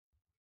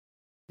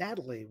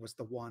Natalie was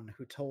the one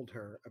who told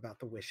her about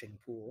the wishing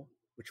pool,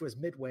 which was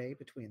midway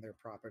between their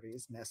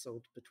properties,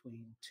 nestled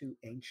between two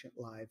ancient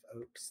live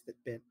oaks that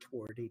bent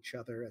toward each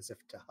other as if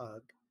to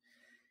hug.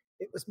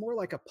 It was more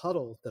like a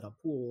puddle than a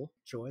pool,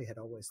 Joy had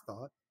always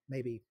thought,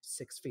 maybe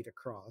 6 feet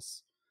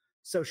across,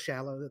 so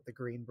shallow that the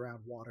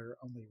green-brown water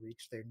only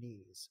reached their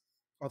knees,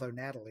 although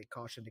Natalie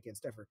cautioned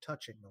against ever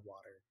touching the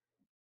water.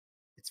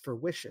 It's for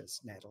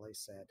wishes, Natalie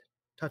said.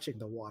 Touching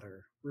the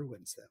water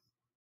ruins them.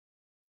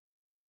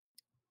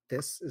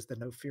 This is the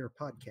No Fear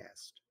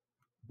podcast.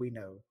 We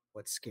know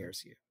what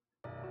scares you.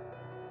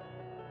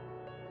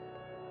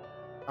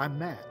 I'm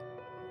Matt.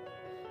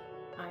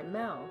 I'm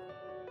Mel.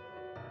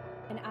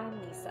 And I'm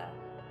Lisa.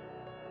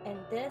 And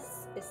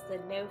this is the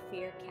No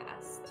Fear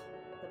Cast,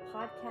 the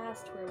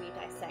podcast where we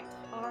dissect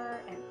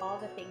horror and all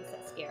the things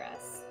that scare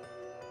us.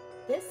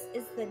 This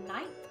is the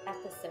 9th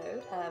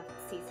episode of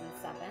Season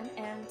 7,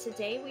 and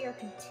today we are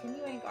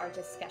continuing our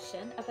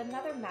discussion of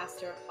another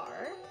master of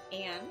horror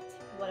and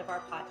one of our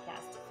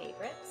podcast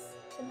favorites,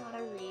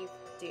 Tananarive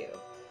Due.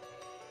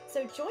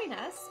 So join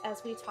us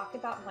as we talk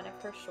about one of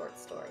her short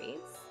stories,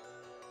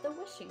 The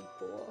Wishing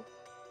Pool.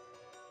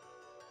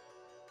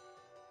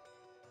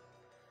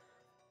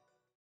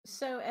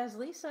 So as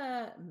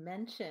Lisa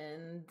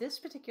mentioned, this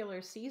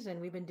particular season,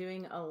 we've been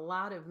doing a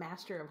lot of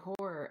Master of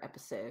Horror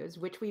episodes,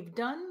 which we've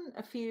done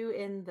a few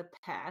in the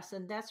past.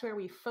 And that's where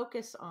we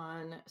focus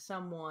on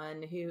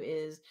someone who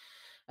is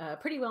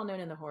pretty well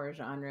known in the horror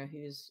genre,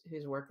 whose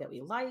work that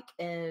we like.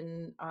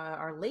 And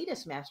our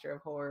latest Master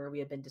of Horror we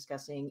have been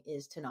discussing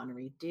is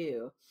Tananarive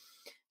Due.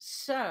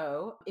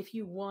 So if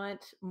you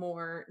want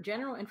more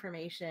general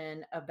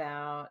information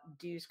about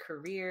Due's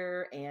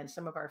career and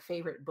some of our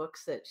favorite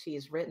books that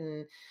she's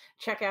written,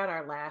 check out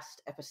our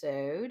last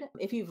episode.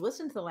 If you've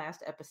listened to the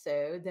last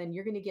episode, then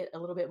you're going to get a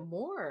little bit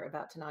more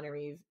about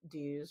Tananarive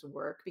Due's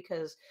work,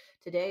 because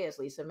today, as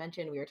Lisa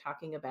mentioned, we are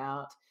talking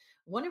about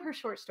one of her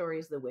short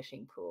stories, The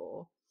Wishing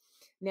Pool.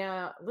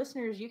 Now,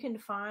 listeners, you can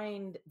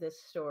find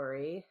this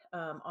story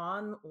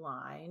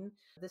online.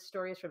 This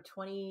story is from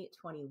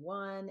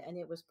 2021, and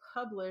it was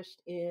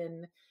published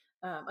in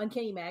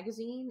Uncanny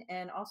Magazine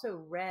and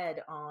also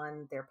read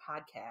on their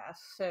podcast.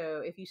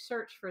 So if you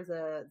search for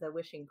the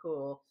Wishing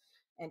Pool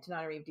and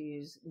Tananarive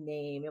Due's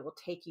name, it will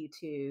take you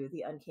to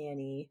the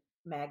Uncanny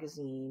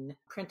Magazine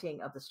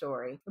printing of the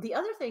story. The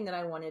other thing that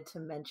I wanted to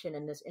mention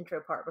in this intro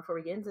part before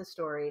we get into the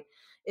story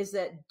is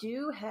that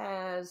Due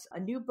has a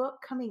new book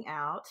coming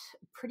out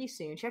pretty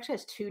soon. She actually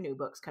has 2 new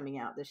books coming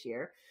out this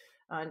year.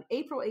 On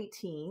April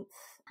 18th,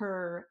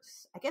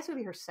 I guess it would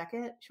be her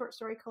second short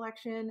story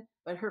collection,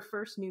 but her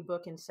first new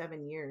book in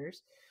 7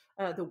 years.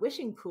 The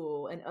Wishing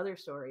Pool and Other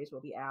Stories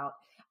will be out.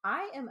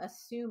 I am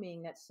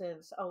assuming that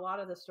since a lot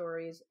of the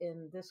stories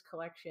in this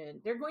collection,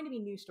 there are going to be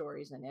new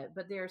stories in it,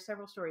 but there are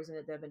several stories in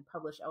it that have been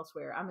published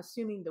elsewhere. I'm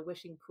assuming the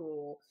Wishing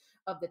Pool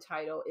of the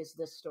title is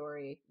this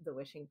story, The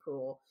Wishing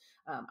Pool.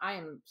 I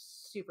am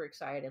super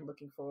excited and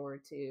looking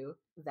forward to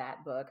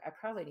that book. I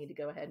probably need to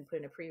go ahead and put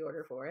in a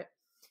pre-order for it.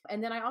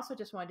 And then I also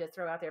just wanted to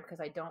throw out there,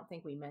 because I don't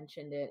think we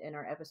mentioned it in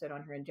our episode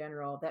on her in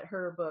general, that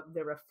her book,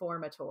 The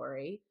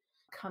Reformatory,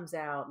 comes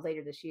out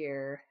later this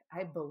year,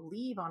 I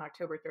believe on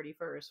October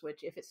 31st,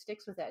 which, if it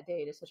sticks with that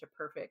date, is such a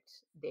perfect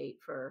date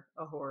for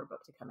a horror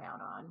book to come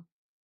out on.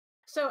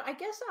 So I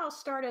guess I'll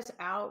start us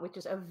out with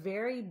just a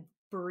very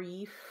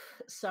brief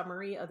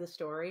summary of the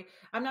story.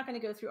 I'm not going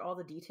to go through all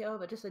the detail,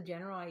 but just a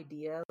general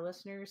idea,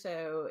 listener.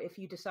 So if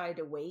you decide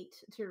to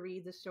wait to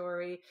read the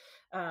story,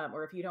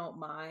 or if you don't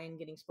mind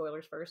getting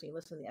spoilers first and you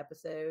listen to the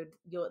episode,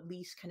 you'll at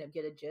least kind of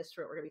get a gist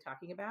for what we're going to be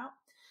talking about.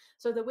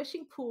 So The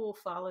Wishing Pool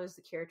follows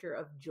the character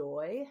of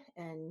Joy,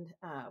 and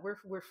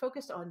we're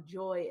focused on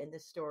Joy in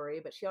this story,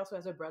 but she also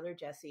has a brother,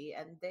 Jesse,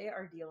 and they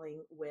are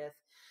dealing with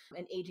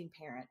an aging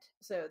parent.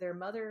 So their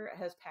mother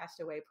has passed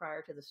away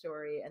prior to the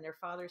story, and their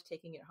father's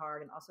taking it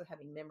hard and also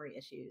having memory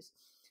issues.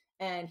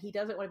 And he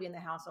doesn't want to be in the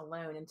house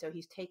alone, and so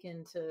he's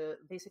taken to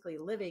basically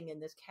living in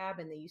this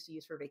cabin they used to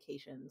use for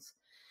vacations.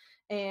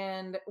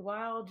 And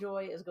while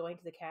Joy is going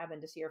to the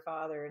cabin to see her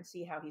father and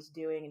see how he's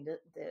doing,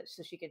 and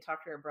so she can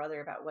talk to her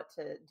brother about what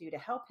to do to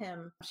help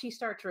him, she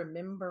starts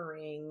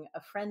remembering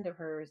a friend of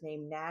hers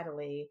named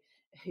Natalie,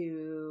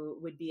 who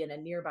would be in a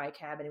nearby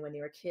cabin. And when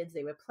they were kids,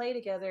 they would play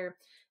together.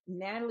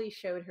 Natalie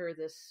showed her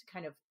this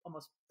kind of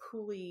almost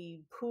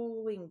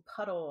pooling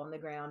puddle on the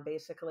ground,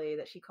 basically,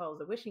 that she calls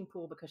the wishing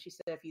pool, because she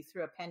said if you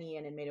threw a penny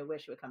in and made a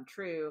wish, it would come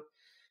true.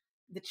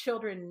 The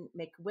children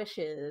make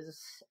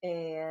wishes,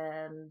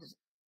 and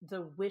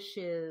the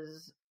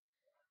wishes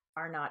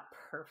are not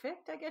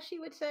perfect, I guess you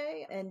would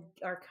say, and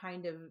are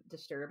kind of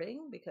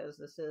disturbing, because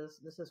this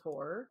is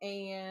horror.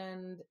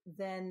 And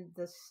then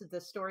the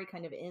story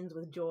kind of ends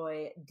with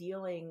Joy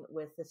dealing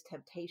with this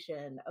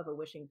temptation of a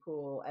wishing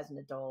pool as an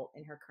adult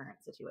in her current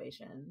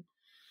situation.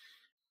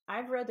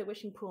 I've read The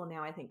Wishing Pool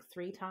now, I think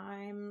 3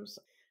 times.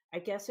 I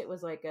guess it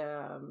was like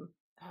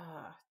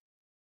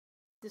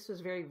This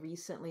was very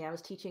recently. I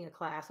was teaching a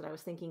class and I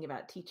was thinking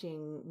about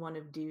teaching one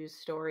of Due's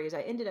stories.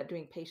 I ended up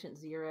doing Patient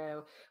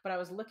Zero, but I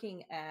was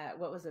looking at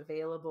what was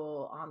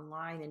available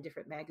online in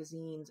different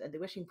magazines, and The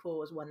Wishing Pool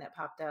was one that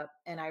popped up.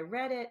 And I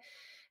read it.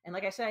 And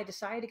like I said, I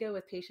decided to go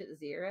with Patient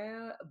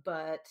Zero,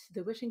 but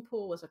The Wishing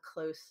Pool was a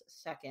close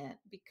second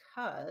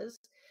because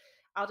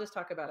I'll just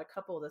talk about a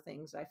couple of the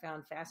things I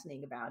found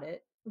fascinating about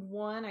it.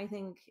 One, I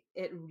think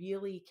it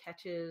really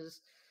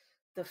catches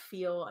the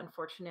feel,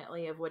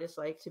 unfortunately, of what it's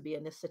like to be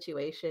in this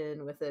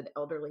situation with an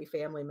elderly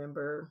family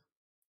member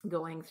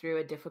going through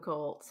a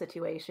difficult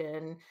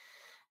situation,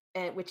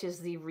 which is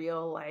the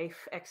real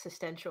life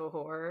existential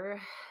horror.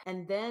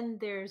 And then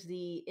there's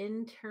the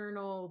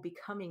internal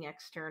becoming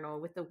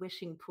external with the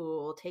wishing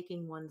pool,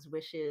 taking one's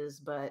wishes,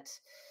 but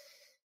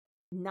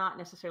not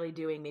necessarily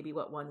doing maybe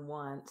what one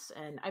wants.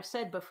 And I've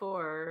said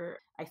before,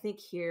 I think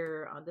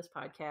here on this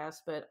podcast,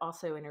 but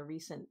also in a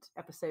recent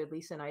episode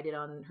Lisa and I did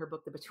on her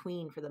book, The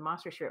Between, for the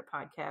Monster Spirit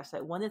podcast,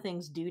 that one of the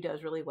things Due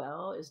does really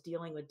well is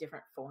dealing with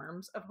different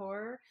forms of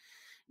horror,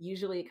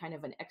 usually kind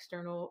of an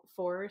external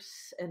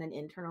force and an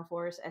internal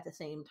force at the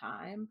same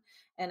time.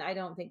 And I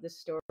don't think this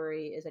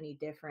story is any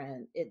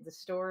different. The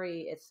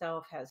story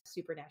itself has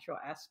supernatural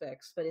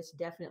aspects, but it's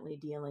definitely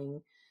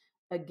dealing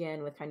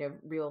again with kind of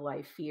real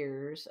life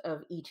fears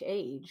of each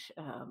age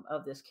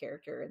of this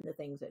character and the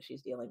things that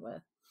she's dealing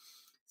with.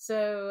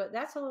 So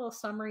that's a little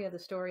summary of the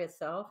story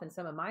itself and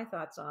some of my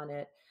thoughts on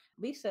it.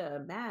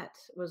 Lisa, Matt,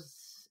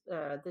 was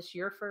this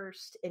your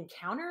first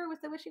encounter with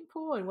the wishing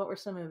pool, and what were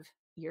some of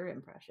your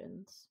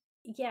impressions?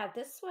 Yeah,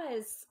 this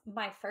was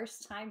my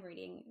first time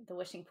reading The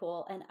Wishing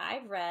Pool, and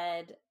I've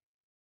read,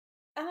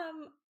 I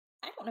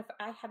don't know if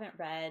I haven't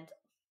read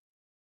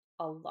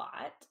a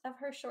lot of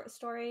her short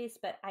stories,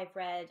 but I've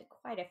read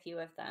quite a few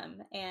of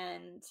them.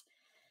 And,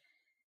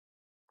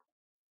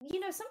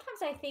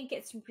 sometimes I think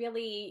it's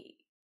really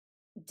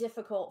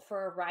difficult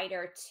for a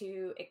writer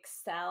to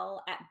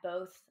excel at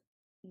both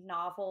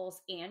novels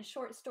and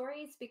short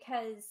stories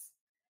because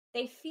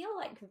they feel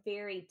like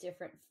very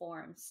different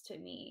forms to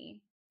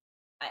me,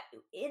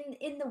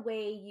 in the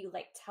way you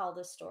like tell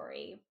the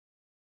story.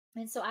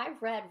 And so I've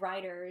read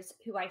writers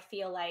who I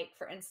feel like,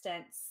 for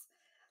instance,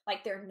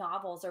 like their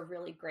novels are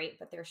really great,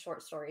 but their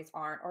short stories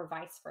aren't, or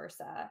vice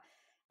versa.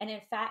 And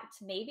in fact,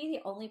 maybe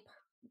the only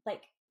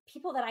like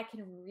people that I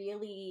can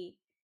really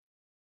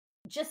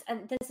just,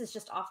 and this is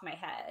just off my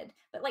head,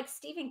 but like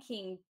Stephen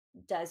King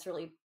does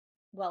really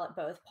well at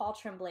both. Paul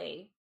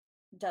Tremblay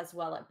does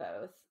well at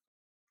both.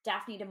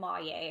 Daphne du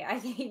Maurier, I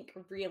think,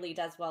 really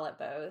does well at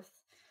both.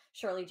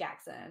 Shirley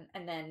Jackson,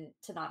 and then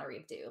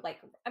Tananarive Due. Like,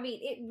 I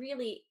mean, it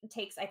really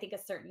takes, I think,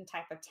 a certain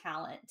type of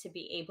talent to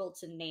be able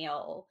to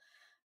nail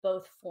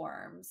both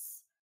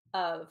forms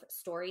of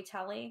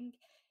storytelling.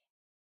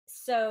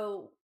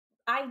 So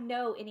I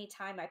know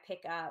anytime I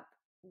pick up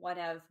one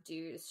of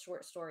Due's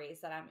short stories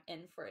that I'm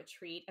in for a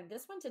treat. And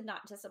this one did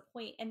not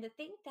disappoint. And the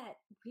thing that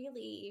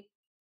really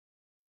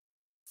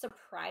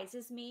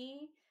surprises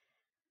me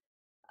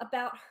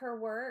about her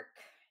work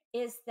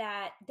is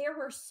that there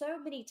were so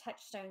many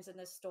touchstones in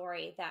the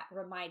story that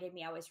reminded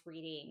me I was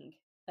reading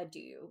a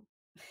Due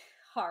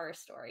horror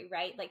story,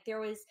 right? Like there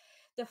was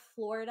the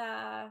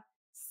Florida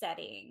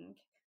setting,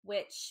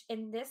 which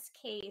in this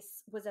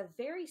case was a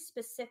very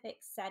specific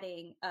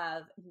setting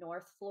of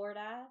North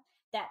Florida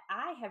that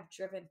I have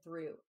driven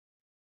through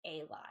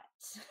a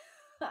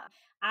lot.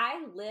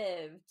 I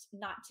lived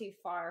not too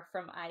far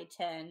from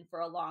I-10 for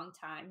a long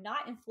time,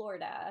 not in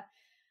Florida,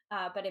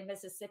 but in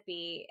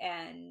Mississippi.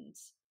 And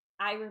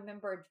I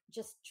remember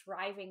just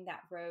driving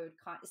that road,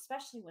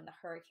 especially when the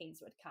hurricanes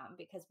would come,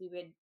 because we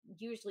would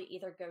usually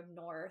either go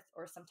north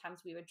or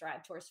sometimes we would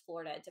drive towards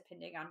Florida,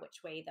 depending on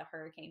which way the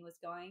hurricane was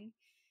going.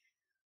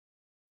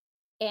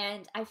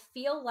 And I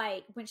feel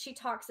like when she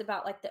talks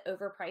about like the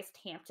overpriced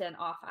Hampton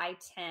off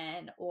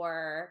I-10,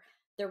 or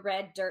the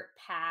red dirt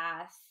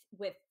path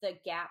with the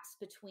gaps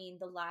between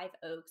the live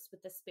oaks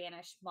with the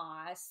Spanish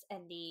moss,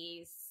 and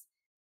these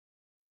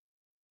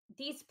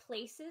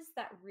places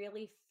that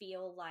really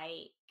feel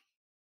like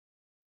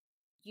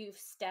you've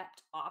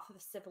stepped off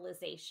of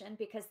civilization,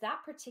 because that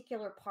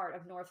particular part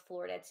of North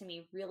Florida to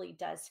me really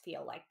does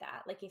feel like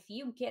that. Like if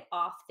you get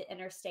off the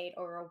interstate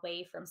or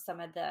away from some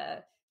of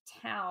the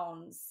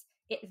towns,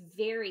 it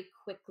very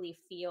quickly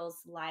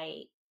feels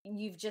like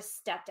you've just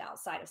stepped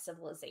outside of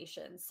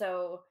civilization.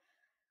 So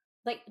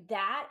like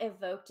that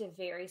evoked a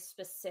very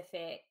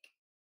specific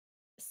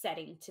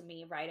setting to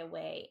me right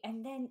away.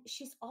 And then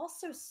she's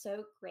also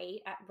so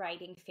great at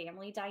writing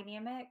family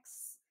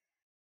dynamics.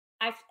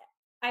 I've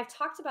I've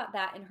talked about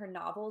that in her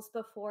novels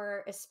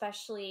before,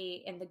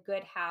 especially in The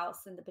Good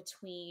House and The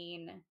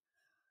Between.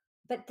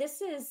 But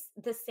this is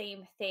the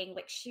same thing.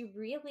 Like she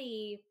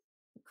really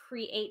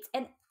creates,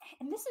 and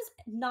this is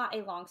not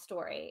a long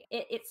story.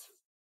 It's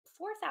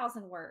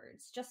 4,000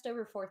 words, just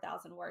over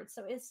 4,000 words.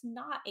 So it's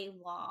not a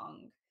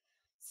long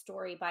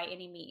story by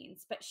any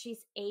means, but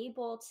she's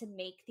able to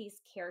make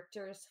these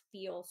characters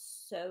feel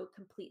so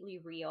completely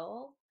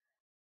real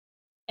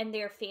and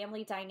their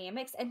family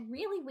dynamics. And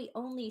really, we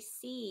only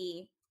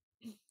see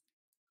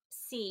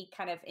see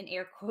kind of in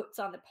air quotes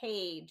on the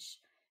page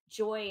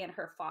Joy and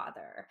her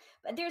father.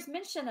 But there's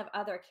mention of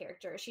other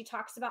characters. She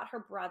talks about her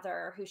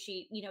brother, who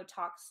she,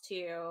 talks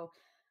to,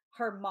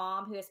 her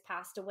mom who has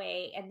passed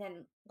away, and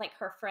then like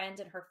her friend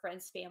and her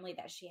friend's family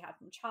that she had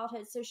from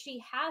childhood. So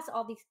she has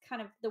all these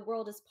kind of, the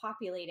world is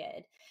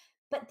populated,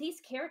 but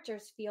these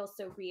characters feel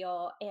so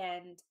real,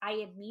 and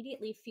I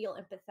immediately feel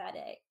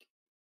empathetic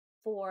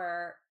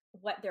for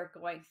what they're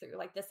going through.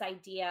 Like this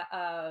idea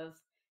of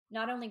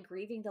not only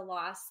grieving the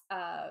loss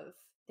of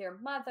their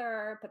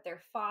mother, but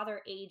their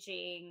father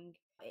aging.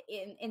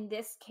 In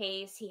this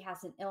case, he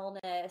has an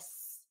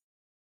illness.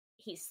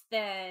 He's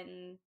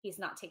thin. He's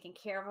not taking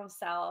care of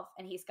himself,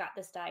 and he's got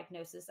this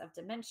diagnosis of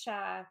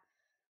dementia.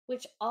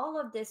 Which all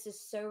of this is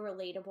so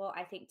relatable,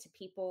 I think, to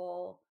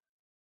people.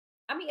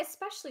 I mean,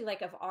 especially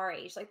like of our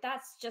age, like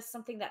that's just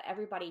something that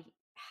everybody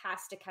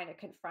has to kind of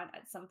confront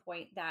at some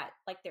point, that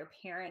like their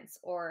parents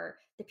or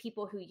the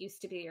people who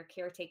used to be your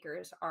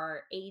caretakers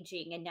are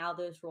aging and now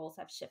those roles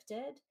have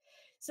shifted.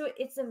 So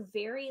it's a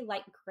very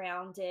like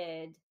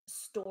grounded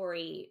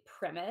story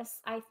premise,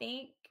 I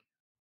think.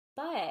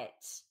 But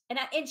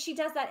and she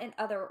does that in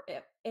other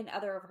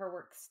of her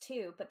works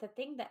too. But the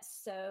thing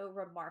that's so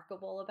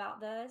remarkable about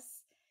this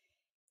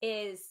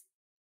is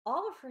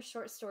all of her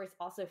short stories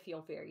also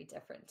feel very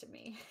different to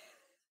me.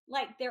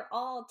 Like they're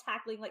all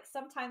tackling, like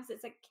sometimes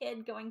it's a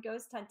kid going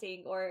ghost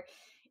hunting, or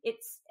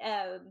it's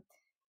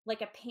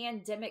like a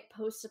pandemic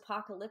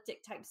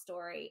post-apocalyptic type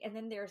story. And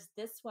then there's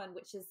this one,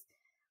 which is,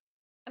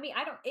 I mean,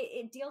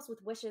 it deals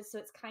with wishes, so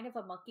it's kind of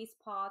a monkey's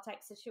paw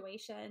type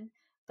situation.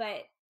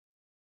 But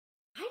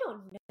I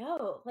don't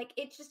know. Like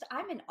it just,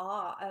 I'm in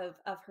awe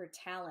of her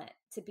talent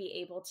to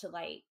be able to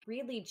like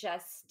really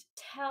just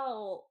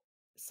tell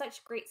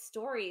such great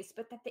stories,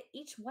 but that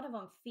each one of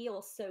them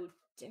feels so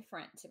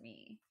different to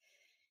me.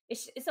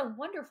 It's a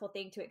wonderful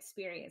thing to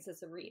experience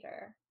as a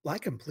reader. Well, I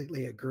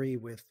completely agree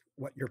with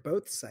what you're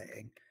both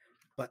saying,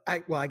 but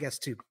I guess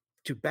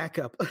to back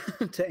up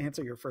to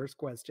answer your first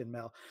question,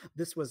 Mel,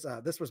 this was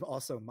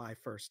also my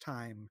first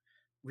time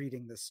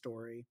reading this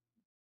story.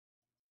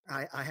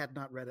 I had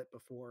not read it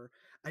before.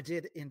 I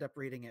did end up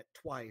reading it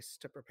twice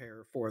to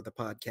prepare for the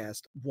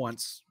podcast.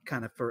 Once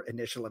kind of for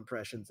initial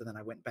impressions, and then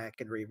I went back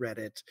and reread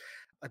it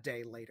a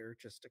day later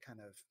just to kind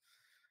of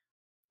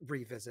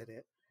revisit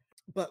it.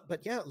 But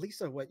yeah,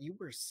 Lisa, what you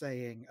were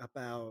saying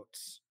about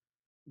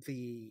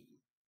the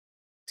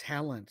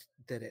talent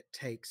that it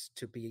takes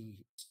to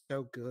be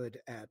so good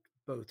at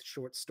both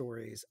short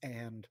stories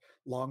and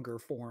longer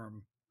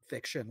form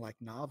fiction like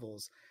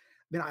novels.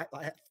 I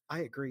mean, I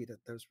agree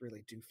that those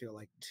really do feel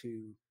like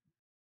two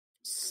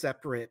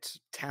separate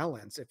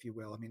talents, if you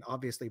will. I mean,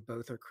 obviously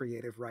both are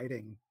creative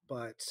writing,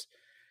 but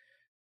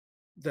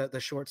the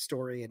short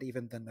story and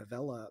even the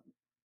novella,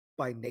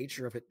 by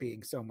nature of it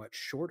being so much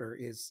shorter,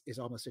 is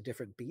almost a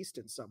different beast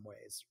in some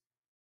ways.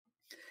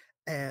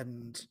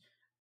 And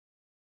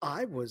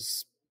I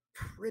was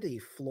pretty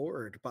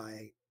floored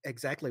by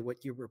exactly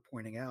what you were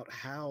pointing out,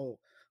 how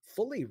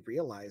fully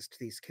realized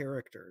these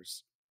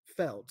characters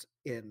felt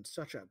in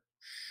such a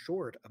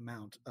short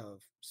amount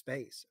of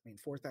space. I mean,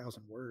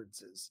 4,000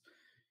 words is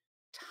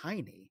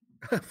tiny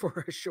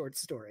for a short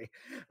story.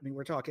 I mean,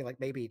 we're talking like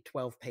maybe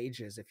 12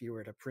 pages if you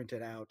were to print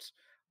it out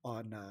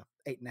on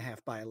 8.5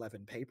 by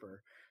 11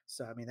 paper.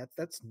 So, I mean,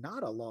 that's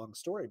not a long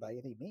story by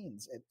any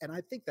means. And I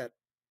think that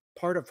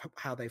part of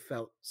how they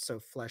felt so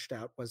fleshed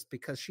out was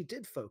because she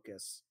did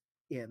focus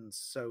in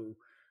so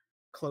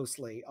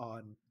closely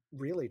on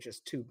really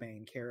just two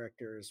main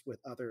characters, with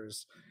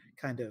others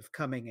kind of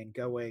coming and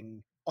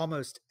going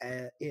almost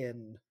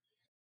in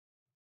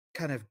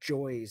kind of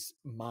Joy's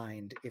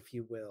mind, if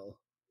you will.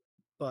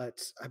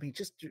 But I mean,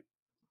 just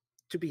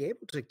to be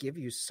able to give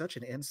you such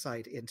an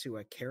insight into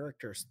a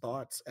character's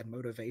thoughts and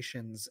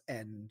motivations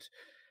and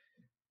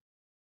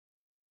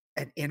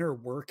inner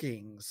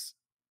workings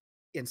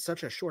in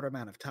such a short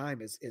amount of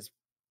time is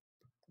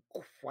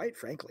quite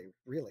frankly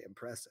really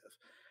impressive.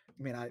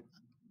 I mean,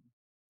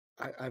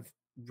 I've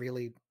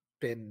really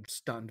been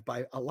stunned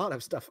by a lot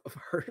of stuff of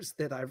hers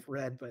that I've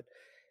read, but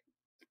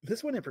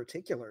this one in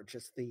particular,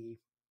 just the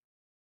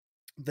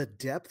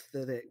depth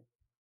that it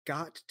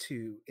got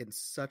to in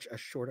such a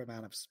short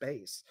amount of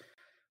space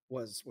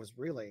was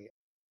really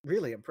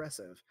really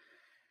impressive.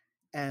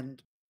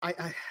 And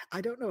I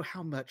don't know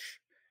how much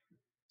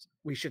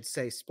we should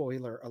say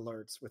spoiler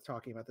alerts with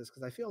talking about this,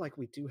 because I feel like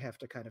we do have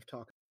to kind of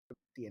talk about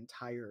the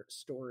entire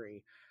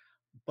story.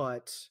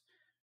 But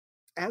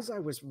as I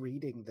was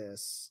reading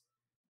this,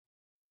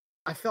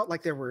 I felt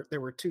like there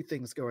were two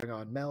things going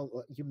on.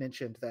 Mel, you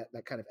mentioned that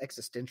kind of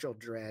existential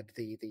dread,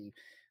 the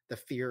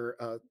fear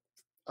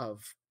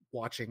of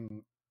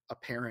watching a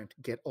parent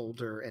get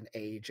older and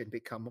age and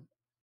become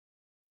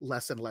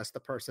less and less the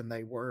person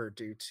they were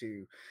due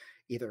to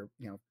either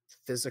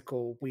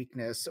physical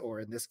weakness, or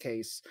in this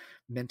case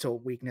mental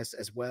weakness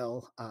as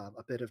well,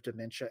 a bit of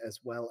dementia, as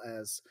well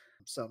as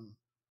some,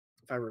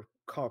 if I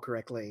recall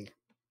correctly,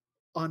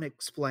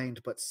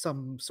 unexplained but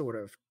some sort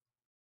of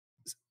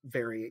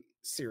very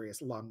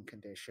serious lung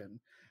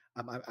condition.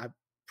 I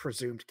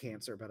presumed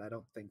cancer, but I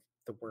don't think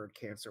the word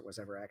cancer was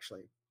ever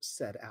actually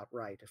said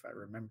outright, if I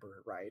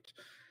remember right.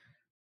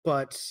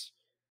 But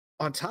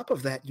on top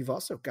of that, you've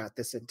also got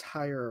this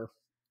entire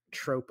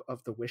trope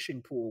of the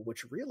wishing pool,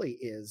 which really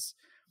is,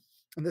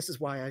 and this is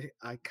why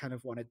I kind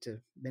of wanted to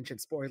mention,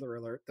 spoiler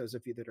alert, those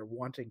of you that are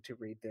wanting to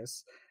read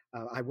this,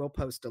 I will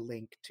post a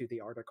link to the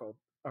article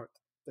or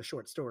the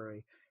short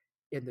story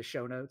in the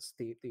show notes,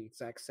 the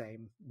exact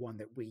same one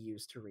that we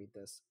used to read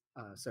this.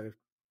 So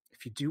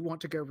if you do want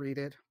to go read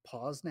it,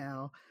 pause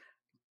now,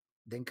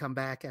 then come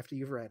back after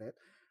you've read it.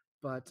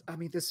 But I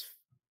mean, this,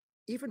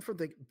 even from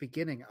the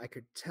beginning, I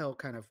could tell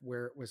kind of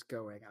where it was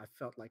going. I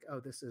felt like, oh,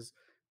 this is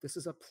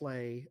a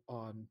play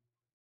on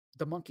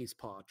the monkey's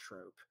paw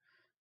trope.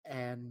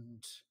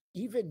 And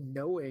even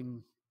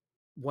knowing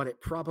what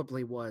it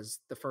probably was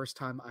the first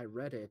time I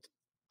read it,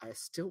 I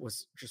still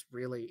was just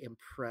really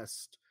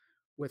impressed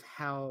with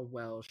how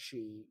well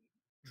she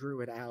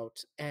drew it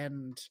out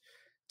and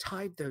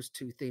tied those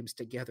two themes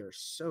together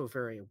so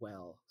very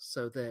well,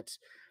 so that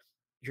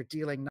you're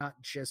dealing not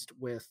just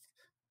with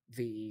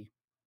the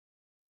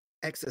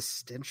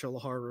existential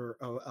horror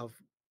of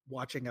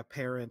watching a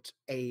parent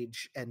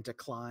age and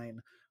decline,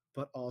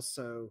 but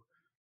also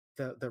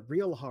the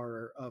real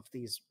horror of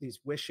these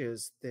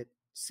wishes that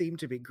seem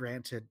to be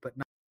granted, but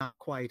not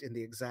quite in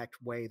the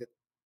exact way that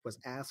was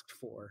asked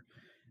for.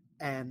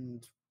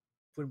 And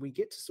when we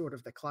get to sort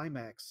of the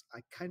climax,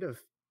 I kind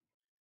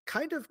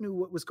of knew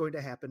what was going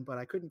to happen, but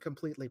I couldn't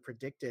completely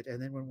predict it.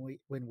 And then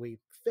when we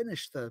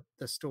finished the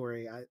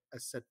story, I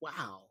said,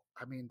 wow,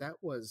 I mean, that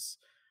was,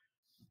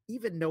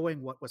 even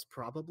knowing what was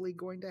probably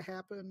going to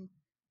happen,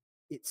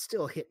 it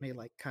still hit me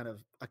like kind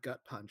of a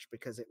gut punch,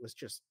 because it was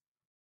just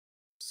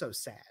so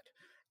sad.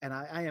 And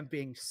I am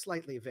being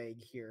slightly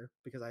vague here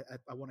because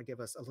I want to give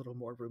us a little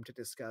more room to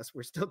discuss.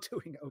 We're still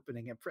doing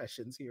opening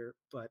impressions here,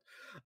 but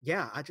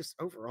yeah, I just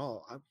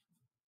overall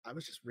I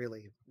was just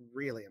really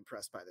really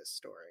impressed by this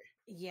story.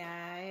 Yeah,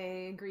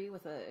 I agree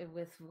with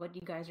what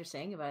you guys are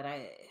saying about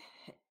it.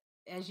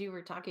 As you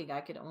were talking, I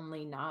could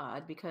only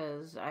nod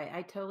because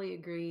I totally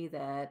agree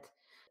that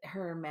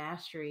her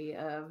mastery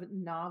of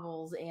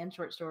novels and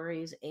short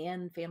stories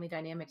and family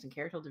dynamics and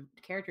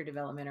character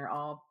development are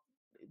all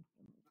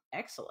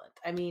excellent.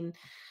 I mean,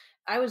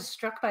 I was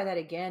struck by that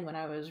again when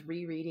I was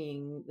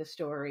rereading the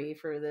story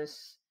for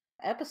this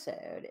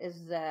episode,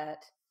 is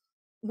that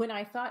when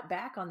I thought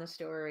back on the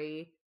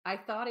story, I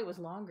thought it was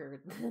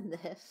longer than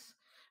this,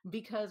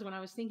 because when I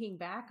was thinking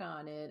back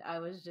on it, I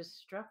was just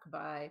struck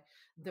by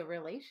the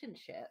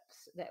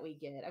relationships that we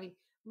get. I mean,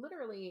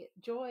 literally,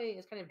 Joy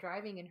is kind of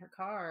driving in her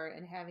car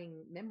and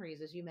having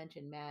memories, as you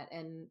mentioned, Matt,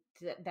 and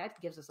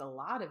that gives us a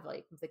lot of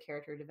like the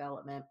character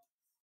development.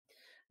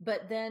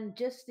 But then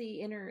just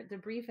the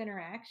brief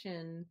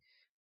interaction,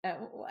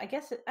 I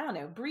guess I don't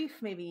know.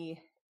 Brief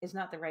maybe is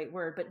not the right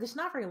word, but it's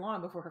not very long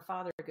before her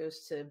father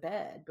goes to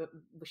bed. But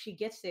she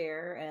gets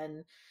there,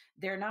 and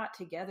they're not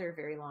together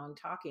very long,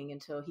 talking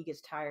until he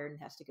gets tired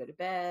and has to go to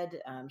bed.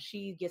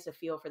 She gets a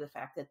feel for the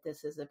fact that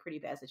this is a pretty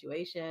bad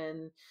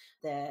situation.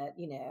 That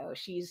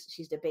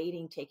she's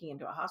debating taking him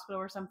to a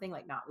hospital or something,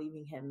 like not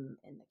leaving him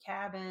in the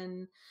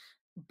cabin.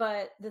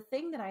 But the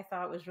thing that I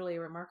thought was really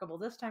remarkable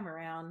this time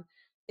around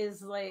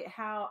is like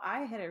how I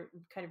had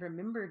kind of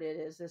remembered it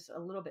as this a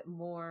little bit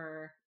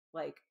more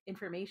like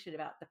information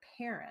about the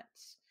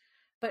parents.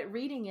 But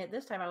reading it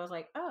this time, I was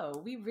like,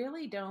 oh, we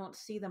really don't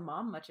see the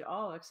mom much at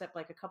all, except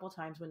like a couple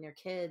times when they're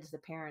kids, the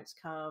parents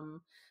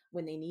come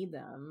when they need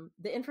them.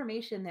 The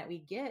information that we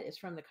get is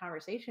from the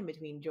conversation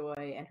between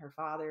Joy and her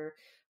father,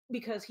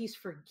 because he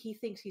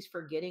thinks he's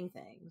forgetting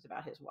things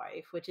about his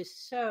wife, which is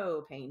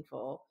so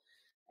painful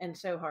and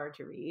so hard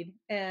to read.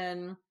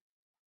 And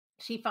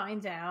she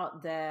finds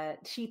out that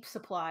she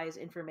supplies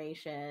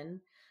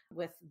information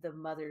with the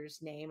mother's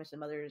name, as the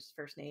mother's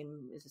first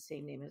name is the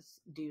same name as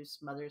Due's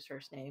mother's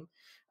first name,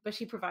 but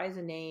she provides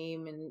a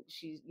name, and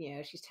she's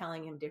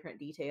telling him different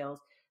details.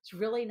 It's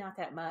really not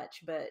that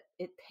much, but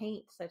it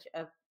paints such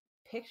a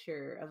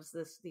picture of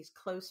these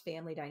close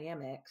family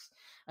dynamics.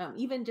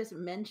 Even just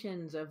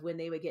mentions of when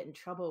they would get in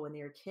trouble when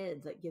they were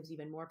kids, that gives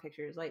even more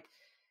pictures. Like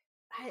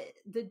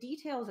the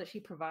details that she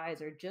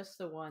provides are just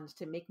the ones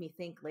to make me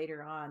think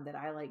later on that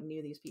I like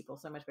knew these people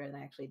so much better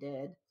than I actually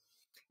did.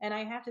 And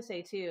I have to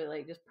say too,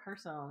 like just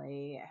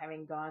personally,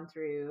 having gone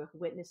through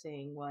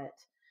witnessing what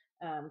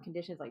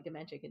conditions like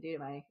dementia can do to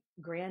my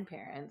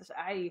grandparents,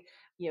 I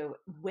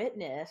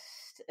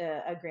witnessed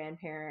a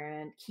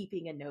grandparent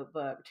keeping a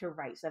notebook to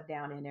write stuff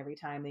down in every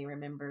time they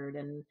remembered.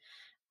 And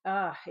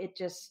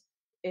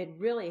it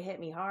really hit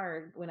me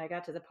hard when I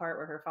got to the part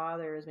where her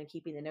father has been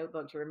keeping the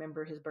notebook to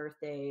remember his birth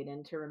date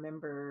and to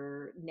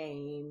remember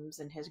names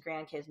and his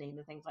grandkids' names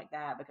and things like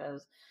that,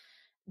 because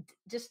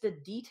just the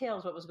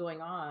details, what was going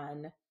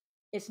on,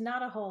 it's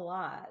not a whole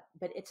lot,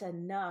 but it's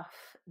enough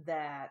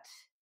that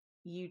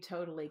you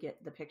totally get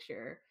the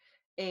picture.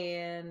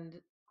 And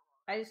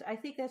I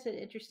think that's an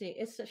interesting,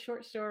 it's a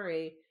short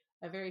story,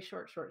 a very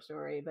short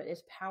story, but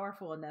it's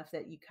powerful enough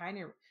that you kind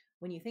of,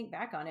 when you think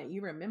back on it, you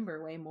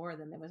remember way more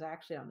than it was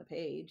actually on the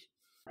page.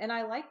 And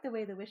I like the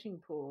way the wishing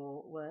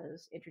pool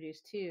was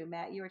introduced too.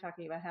 Matt, you were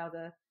talking about how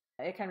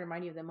it kind of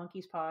reminded you of the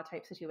monkey's paw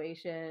type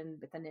situation,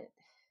 but then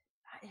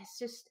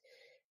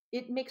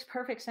it makes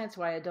perfect sense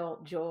why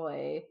adult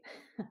Joy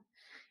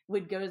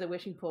would go to the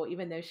wishing pool,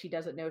 even though she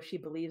doesn't know if she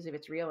believes if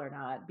it's real or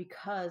not,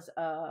 because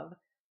of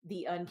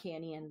the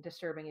uncanny and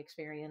disturbing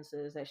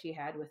experiences that she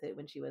had with it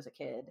when she was a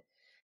kid.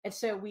 And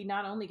so we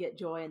not only get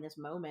Joy in this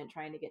moment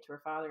trying to get to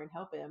her father and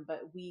help him,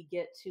 but we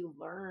get to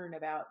learn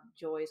about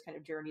Joy's kind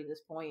of journey to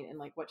this point and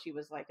like what she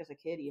was like as a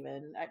kid,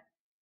 even.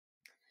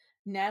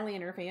 Natalie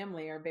and her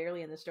family are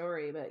barely in the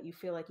story, but you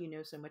feel like you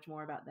know so much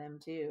more about them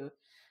too.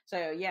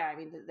 So yeah, I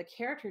mean the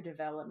character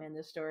development in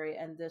this story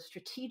and the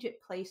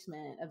strategic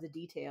placement of the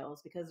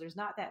details, because there's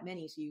not that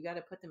many, so you got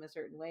to put them in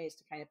certain ways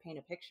to kind of paint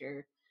a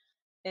picture.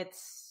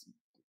 It's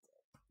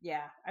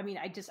yeah, I mean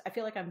I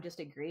feel like I'm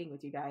just agreeing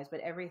with you guys, but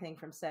everything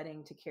from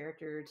setting to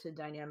character to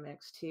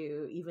dynamics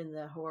to even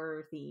the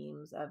horror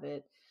themes of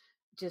it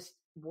just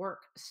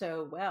work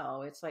so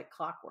well. It's like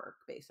clockwork,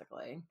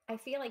 basically. I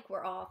feel like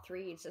we're all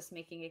three just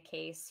making a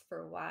case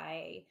for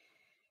why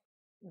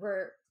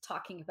we're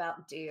talking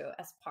about Due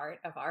as part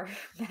of our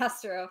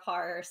Master of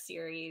Horror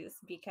series,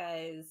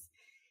 because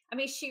I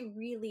mean, she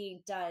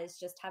really does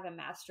just have a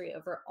mastery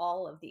over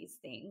all of these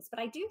things. But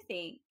I do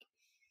think,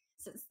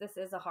 since this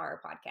is a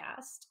horror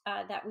podcast,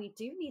 that we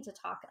do need to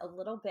talk a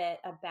little bit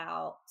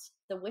about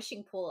the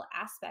wishing pool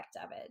aspect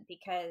of it,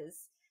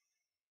 because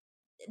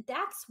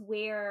that's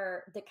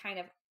where the kind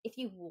of, if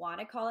you want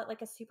to call it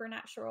like a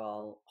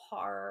supernatural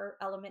horror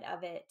element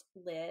of it,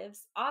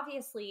 lives.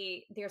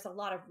 Obviously, there's a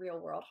lot of real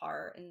world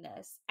horror in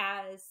this,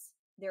 as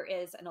there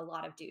is in a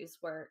lot of Due's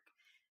work.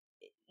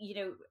 You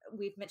know,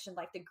 we've mentioned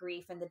like the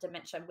grief and the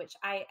dementia, which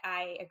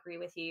I agree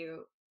with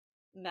you,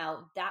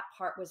 Mel. That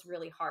part was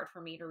really hard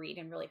for me to read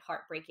and really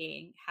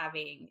heartbreaking,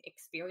 having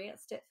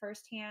experienced it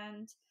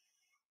firsthand.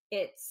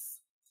 It's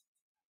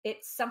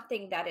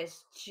something that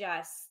is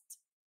just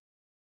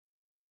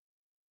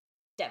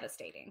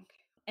devastating.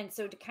 And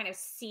so to kind of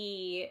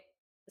see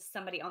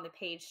somebody on the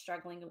page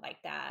struggling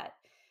like that,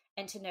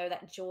 and to know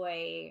that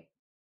Joy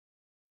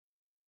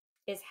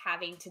is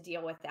having to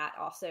deal with that,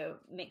 also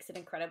makes it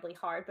incredibly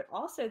hard. But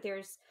also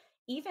there's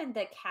even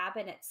the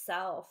cabin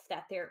itself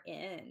that they're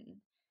in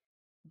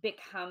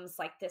becomes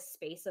like this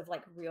space of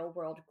like real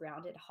world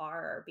grounded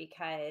horror,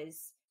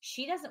 because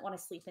she doesn't want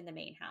to sleep in the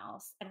main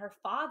house, and her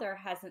father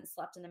hasn't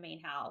slept in the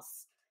main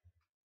house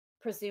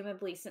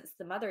presumably since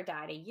the mother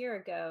died a year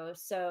ago.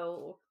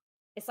 So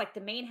it's like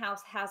the main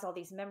house has all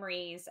these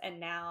memories, and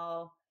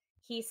now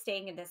he's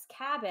staying in this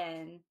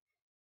cabin.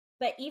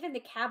 But even the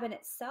cabin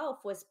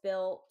itself was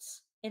built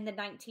in the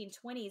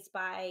 1920s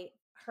by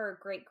her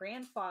great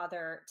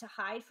grandfather to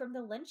hide from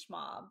the lynch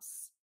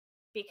mobs,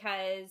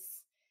 because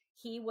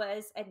he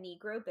was a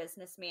Negro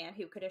businessman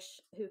who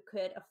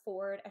could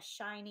afford a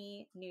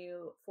shiny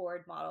new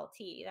Ford Model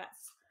T.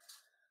 That's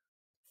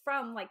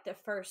from like the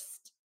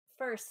first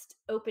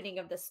opening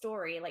of the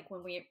story, like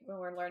when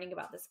we're learning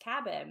about this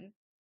cabin.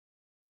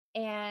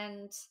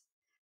 And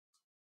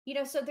you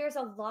know, so there's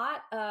a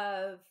lot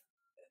of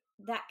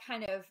that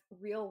kind of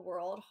real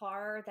world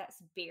horror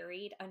that's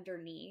buried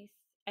underneath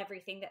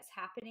everything that's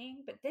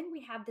happening. But then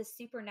we have this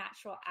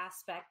supernatural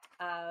aspect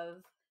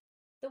of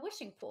the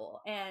wishing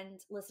pool. And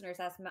listeners,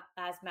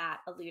 as Matt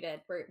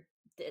alluded, we're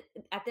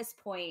at this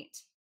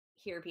point,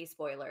 here be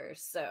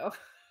spoilers, so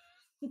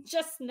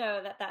just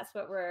know that that's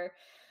what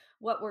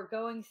we're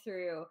going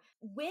through.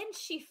 When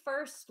she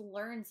first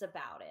learns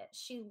about it,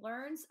 she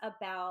learns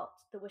about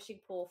the wishing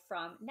pool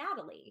from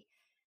Natalie.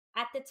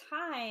 At the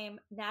time,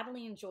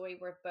 Natalie and Joy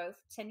were both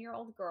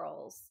 10-year-old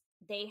girls.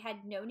 They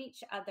had known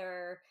each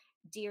other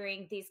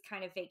during these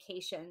kind of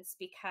vacations,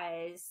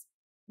 because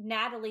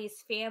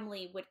Natalie's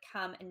family would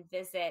come and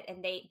visit,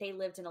 and they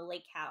lived in a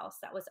lake house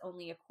that was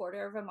only a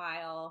quarter of a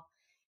mile.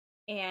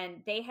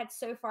 And they had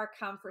so far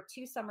come for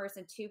 2 summers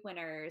and 2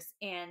 winters.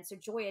 And so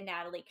Joy and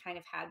Natalie kind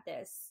of had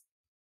this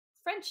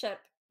friendship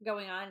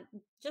going on,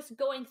 just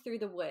going through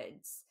the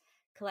woods,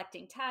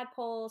 collecting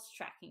tadpoles,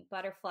 tracking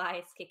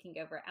butterflies, kicking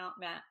over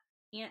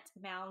ant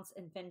mounds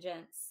in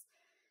vengeance,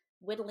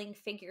 whittling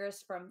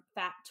figures from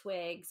fat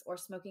twigs, or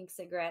smoking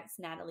cigarettes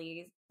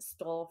Natalie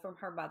stole from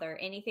her mother.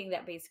 Anything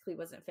that basically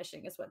wasn't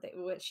fishing is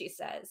what she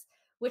says.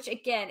 Which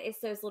again, is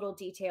those little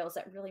details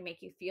that really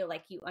make you feel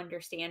like you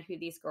understand who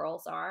these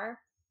girls are.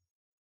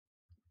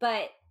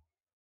 But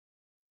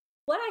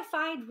what I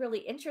find really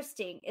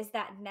interesting is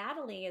that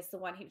Natalie is the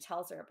one who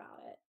tells her about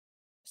it.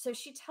 So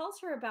she tells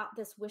her about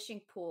this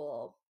wishing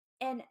pool,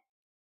 and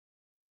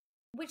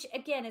which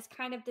again is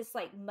kind of this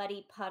like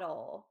muddy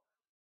puddle.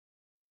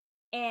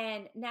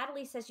 And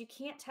Natalie says you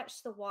can't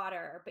touch the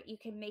water, but you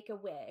can make a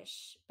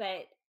wish.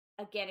 But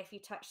again, if you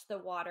touch the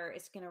water,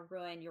 it's going to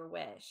ruin your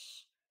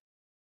wish.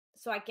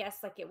 So I guess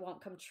like it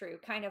won't come true.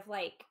 Kind of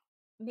like,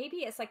 maybe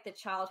it's like the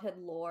childhood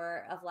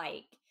lore of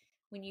like,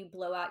 when you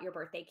blow out your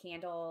birthday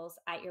candles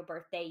at your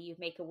birthday, you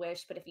make a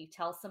wish, but if you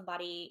tell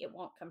somebody, it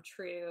won't come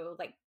true.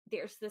 Like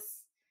there's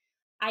this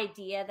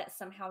idea that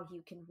somehow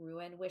you can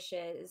ruin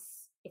wishes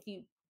if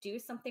you do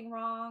something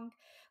wrong.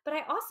 But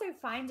I also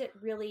find it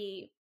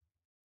really,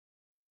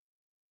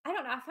 I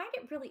don't know, I find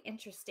it really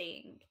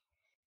interesting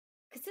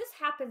because this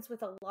happens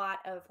with a lot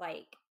of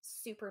like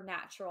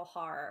supernatural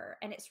horror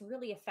and it's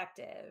really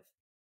effective.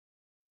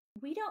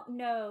 We don't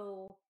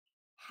know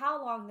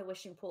how long the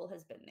wishing pool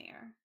has been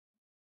there.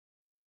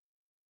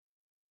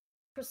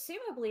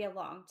 Presumably a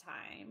long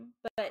time,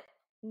 but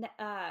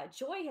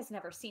Joy has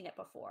never seen it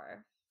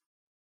before.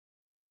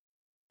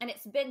 And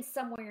it's been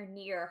somewhere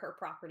near her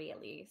property, at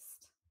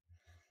least.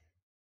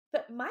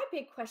 But my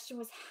big question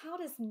was, how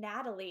does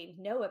Natalie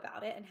know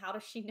about it, and how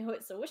does she know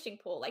it's a wishing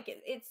pool? Like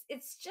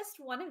it's just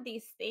one of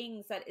these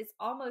things that is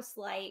almost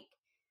like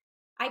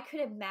I could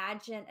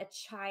imagine a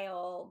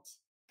child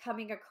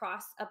coming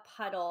across a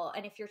puddle,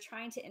 and if you're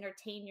trying to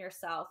entertain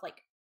yourself,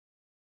 like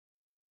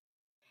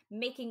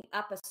making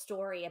up a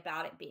story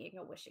about it being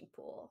a wishing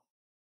pool,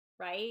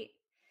 right?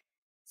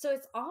 So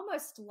it's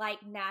almost like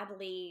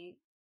Natalie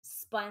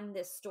spun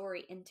this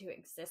story into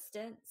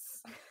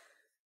existence.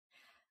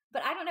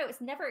 But I don't know, it's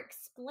never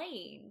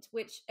explained,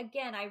 which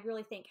again, I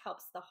really think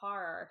helps the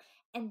horror.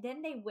 And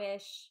then they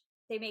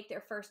make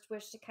their first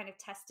wish to kind of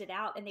test it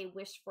out, and they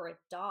wish for a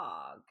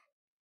dog.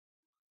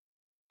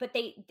 But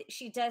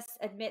she does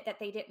admit that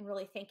they didn't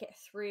really think it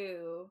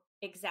through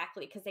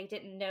exactly because they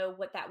didn't know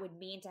what that would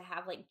mean to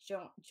have like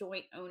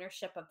joint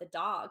ownership of the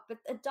dog. But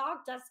the dog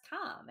does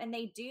come, and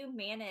they do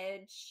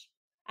manage,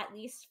 at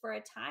least for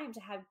a time, to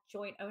have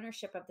joint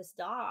ownership of this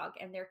dog.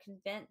 And they're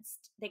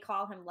convinced, they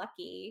call him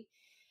Lucky,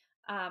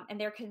 and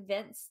they're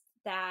convinced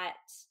that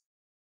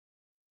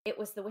it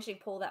was the wishing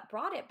pool that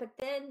brought it. But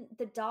then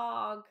the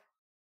dog,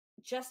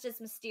 just as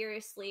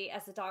mysteriously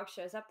as the dog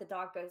shows up, the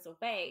dog goes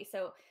away.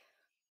 So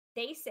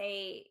they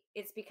say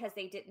it's because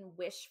they didn't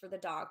wish for the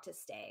dog to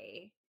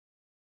stay.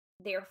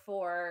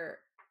 Therefore,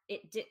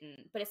 it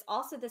didn't. But it's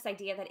also this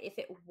idea that if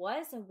it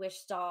was a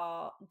wish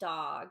dog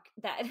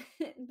that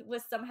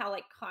was somehow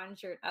like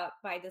conjured up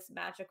by this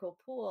magical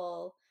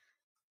pool,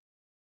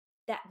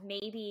 that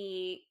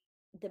maybe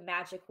the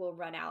magic will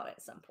run out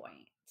at some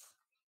point.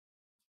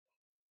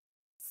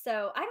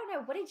 So I don't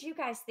know. What did you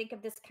guys think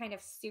of this kind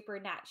of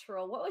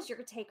supernatural? What was your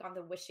take on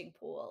the wishing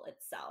pool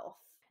itself?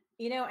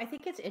 I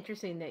think it's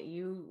interesting that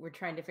you were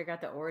trying to figure out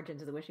the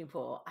origins of the wishing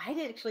pool.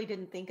 Actually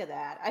didn't think of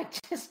that. I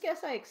just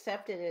guess I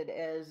accepted it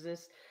as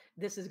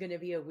this is going to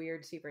be a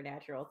weird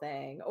supernatural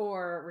thing,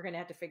 or we're going to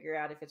have to figure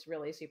out if it's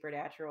really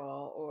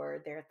supernatural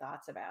or their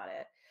thoughts about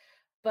it.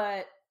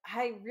 But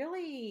I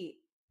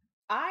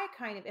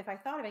kind of, if I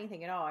thought of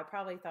anything at all, I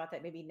probably thought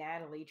that maybe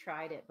Natalie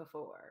tried it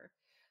before.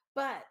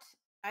 But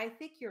I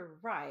think you're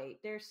right.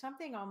 There's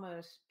something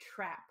almost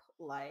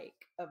trap-like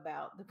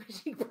about the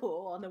wishing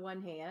pool on the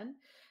one hand.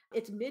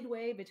 It's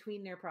midway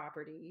between their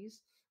properties.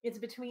 It's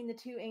between the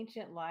two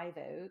ancient live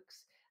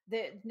oaks.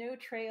 No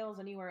trails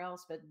anywhere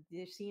else, but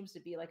there seems to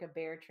be like a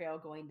bear trail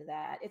going to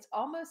that. It's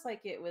almost like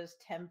it was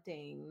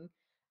tempting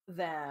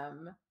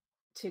them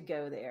to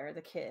go there,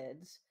 the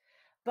kids.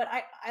 But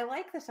I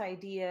like this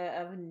idea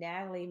of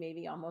Natalie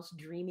maybe almost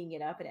dreaming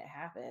it up and it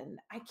happened.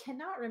 I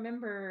cannot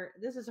remember,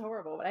 this is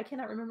horrible, but I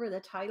cannot remember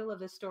the title of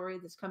the story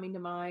that's coming to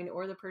mind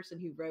or the person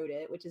who wrote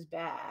it, which is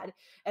bad.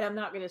 And I'm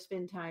not going to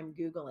spend time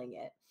Googling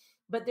it.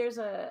 But there's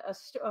a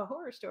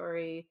horror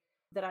story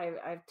that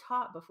I've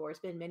taught before. It's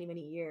been many,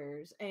 many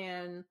years.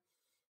 And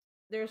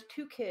there's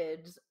two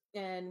kids.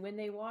 And when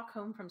they walk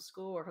home from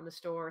school or from the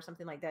store or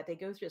something like that, they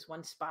go through this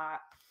one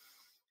spot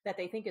that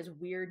they think is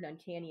weird and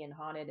uncanny and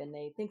haunted, and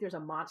they think there's a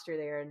monster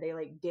there, and they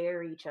like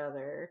dare each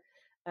other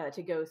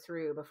to go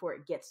through before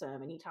it gets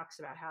them. And he talks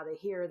about how they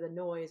hear the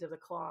noise of the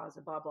claws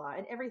and blah blah,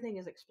 and everything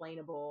is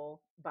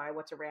explainable by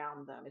what's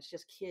around them. It's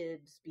just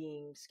kids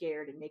being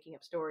scared and making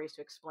up stories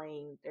to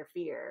explain their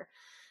fear.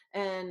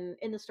 And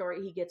in the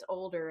story, he gets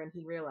older and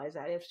he realizes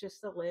that it's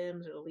just the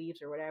limbs or the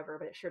leaves or whatever,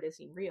 but it sure does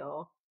seem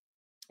real.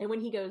 And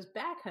when he goes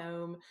back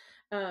home,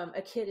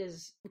 a kid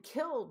is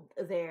killed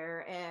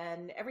there,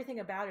 and everything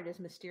about it is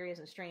mysterious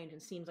and strange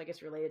and seems like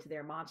it's related to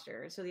their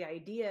monster. So the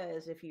idea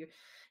is if you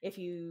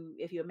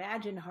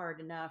imagine hard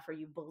enough, or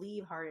you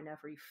believe hard enough,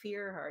 or you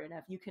fear hard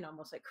enough, you can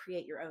almost like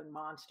create your own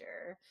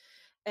monster.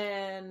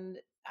 And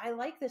I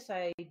like this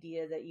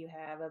idea that you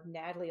have of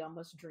Natalie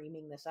almost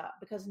dreaming this up,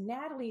 because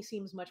Natalie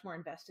seems much more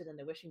invested in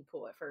the wishing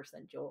pool at first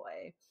than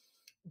Joy.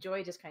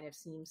 Joy just kind of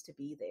seems to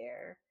be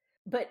there.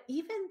 But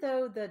even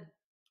though the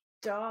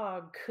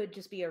dog could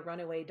just be a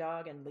runaway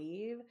dog and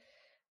leave,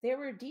 there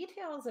were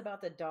details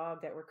about the dog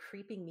that were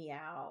creeping me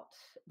out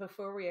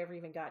before we ever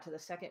even got to the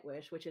second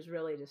wish, which is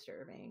really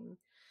disturbing.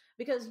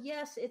 Because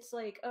yes, it's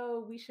like,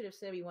 oh, we should have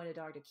said we want a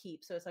dog to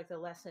keep. So it's like the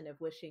lesson of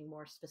wishing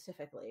more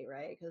specifically,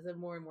 right? Because the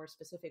more and more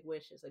specific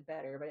wish is like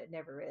better, but it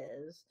never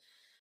is.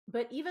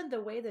 But even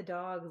the way the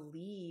dog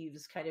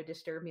leaves kind of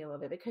disturbed me a little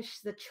bit, because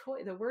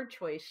the word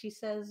choice, she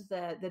says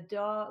that the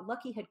dog,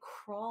 Lucky, had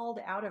crawled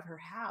out of her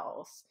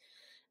house.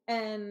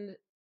 And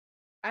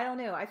I don't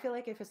know. I feel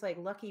like if it's like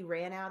Lucky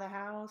ran out of the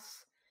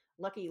house,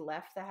 Lucky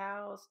left the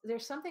house,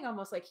 there's something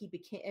almost like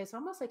it's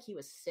almost like he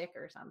was sick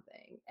or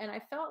something. And I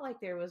felt like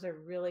there was a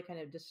really kind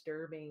of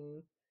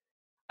disturbing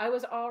I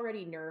was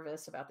already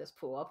nervous about this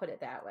pool, I'll put it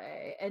that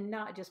way. And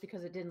not just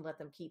because it didn't let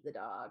them keep the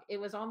dog.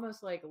 It was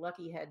almost like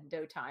Lucky had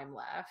no time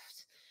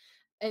left.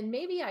 And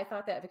maybe I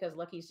thought that because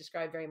Lucky's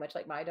described very much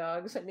like my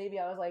dogs. And maybe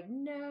I was like,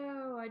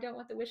 no, I don't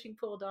want the wishing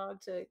pool dog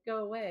to go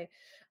away.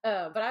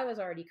 But I was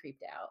already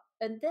creeped out.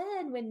 And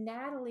then when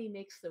Natalie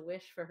makes the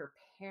wish for her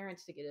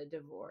parents to get a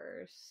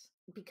divorce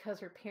because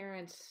her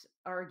parents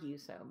argue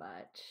so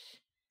much,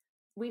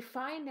 we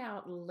find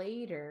out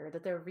later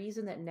that the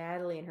reason that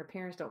Natalie and her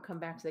parents don't come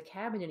back to the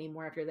cabin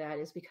anymore after that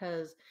is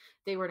because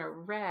they were in a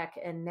wreck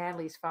and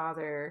Natalie's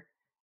father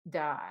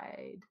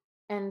died.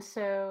 And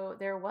so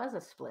there was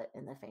a split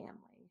in the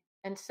family.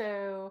 And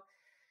so,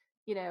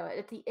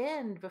 at the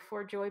end,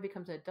 before Joy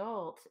becomes an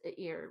adult,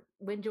 or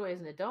when Joy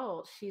is an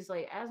adult, she's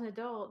like, as an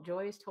adult,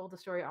 Joy has told the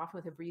story often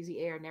with a breezy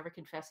air, never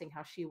confessing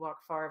how she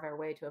walked far of our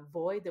way to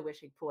avoid the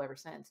wishing pool ever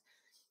since.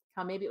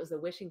 How maybe it was the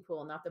wishing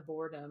pool, not the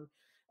boredom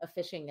of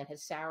fishing that had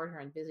soured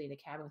her on visiting a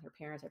cabin with her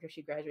parents after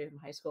she graduated from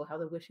high school, how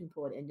the wishing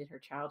pool had ended her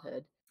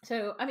childhood.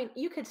 So, I mean,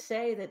 you could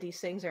say that these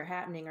things are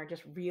happening are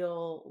just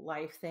real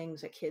life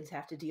things that kids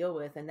have to deal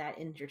with, and that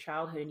ends your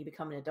childhood and you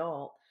become an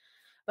adult.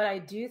 But I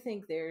do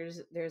think there's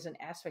an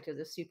aspect of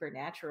the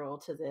supernatural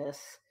to this.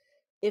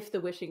 If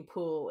the wishing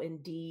pool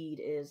indeed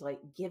is like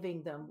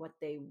giving them what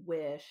they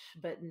wish,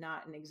 but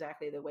not in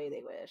exactly the way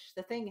they wish,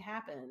 the thing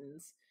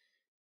happens,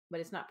 but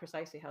it's not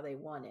precisely how they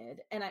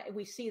wanted. And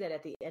we see that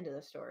at the end of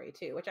the story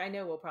too, which I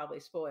know will probably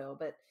spoil.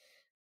 But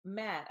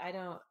Matt, I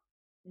don't.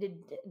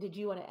 Did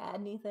you want to add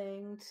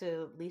anything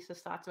to Lisa's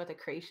thoughts about the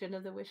creation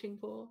of the wishing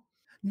pool?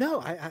 No,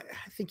 I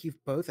think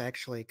you've both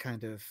actually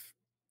kind of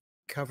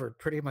covered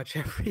pretty much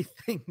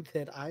everything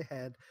that I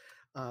had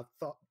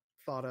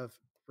thought of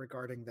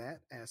regarding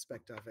that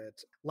aspect of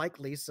it. Like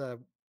Lisa,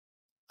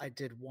 I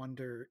did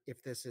wonder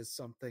if this is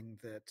something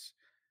that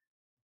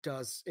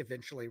does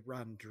eventually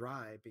run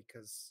dry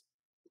because,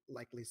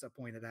 like Lisa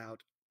pointed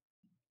out,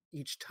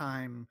 each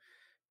time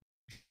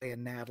Jay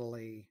and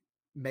Natalie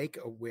make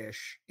a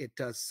wish, it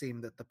does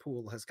seem that the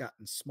pool has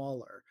gotten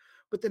smaller.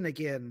 But then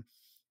again,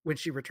 when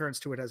she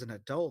returns to it as an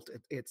adult,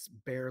 it's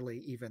barely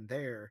even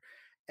there.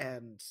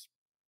 And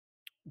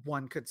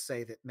one could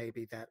say that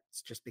maybe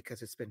that's just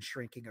because it's been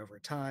shrinking over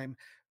time.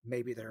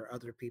 Maybe there are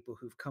other people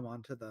who've come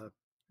onto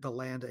the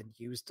land and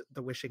used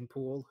the wishing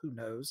pool. Who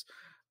knows?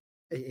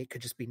 It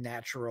could just be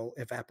natural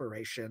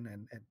evaporation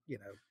and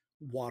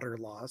water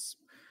loss.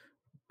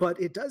 But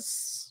it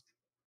does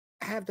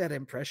have that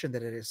impression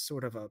that it is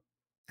sort of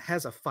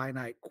has a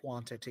finite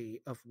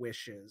quantity of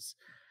wishes.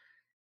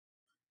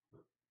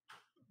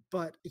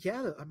 But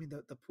yeah, I mean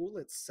the pool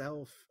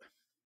itself,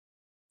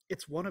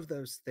 it's one of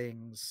those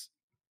things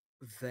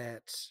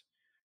that,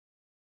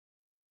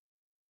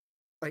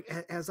 like,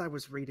 as I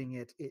was reading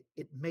it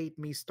made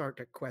me start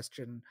to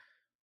question,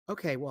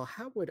 okay, well,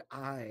 how would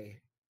I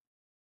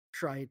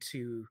try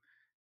to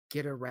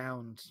get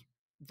around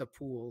the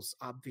pool's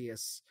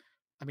obvious,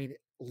 I mean,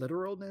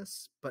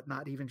 literalness, but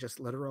not even just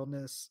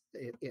literalness.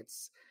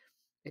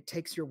 It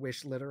takes your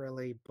wish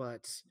literally,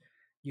 but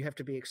you have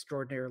to be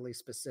extraordinarily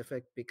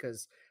specific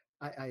because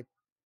I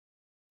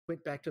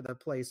went back to the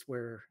place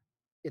where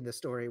in the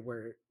story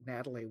where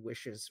Natalie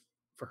wishes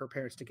for her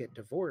parents to get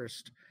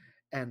divorced,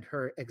 and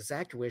her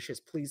exact wish is,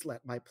 please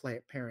let my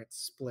parents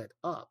split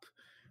up,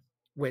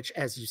 which,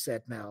 as you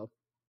said, Mel,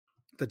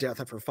 the death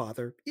of her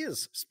father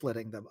is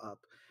splitting them up.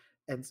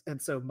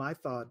 And so my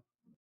thought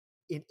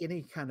in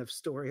any kind of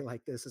story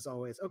like this is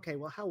always, okay,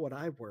 well, how would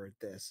I word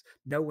this,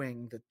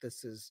 knowing that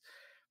this is,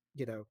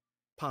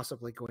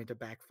 possibly going to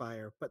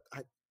backfire? But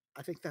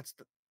I think that's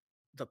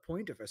the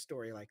point of a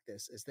story like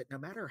this, is that no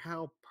matter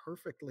how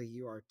perfectly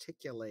you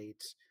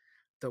articulate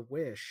the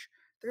wish,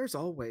 there's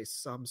always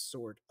some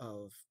sort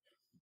of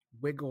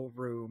wiggle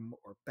room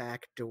or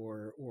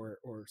backdoor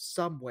or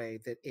some way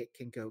that it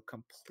can go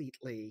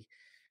completely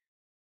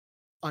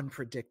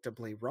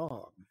unpredictably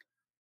wrong.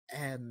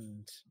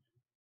 And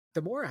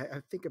the more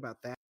I think about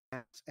that,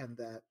 and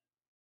that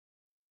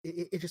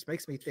it just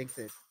makes me think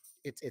that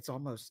it's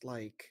almost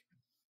like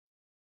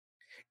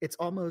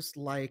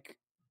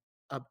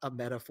a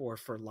metaphor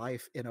for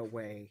life in a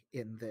way,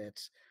 in that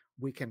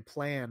we can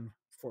plan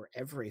for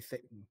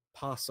everything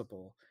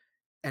possible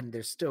and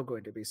there's still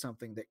going to be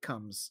something that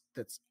comes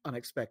that's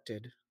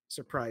unexpected,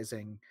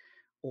 surprising,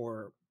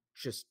 or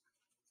just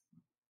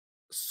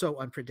so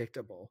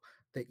unpredictable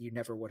that you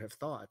never would have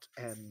thought.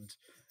 And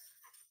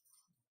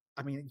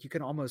I mean, you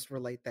can almost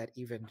relate that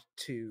even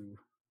to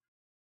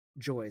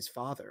Joy's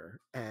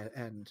father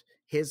and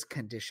his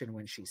condition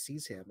when she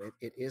sees him.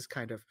 It is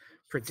kind of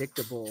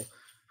predictable,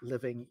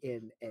 living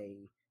in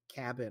a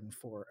cabin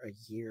for a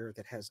year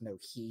that has no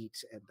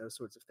heat and those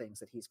sorts of things,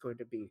 that he's going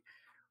to be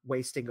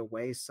wasting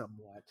away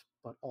somewhat.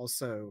 But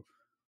also,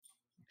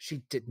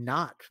 she did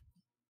not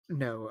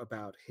know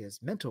about his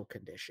mental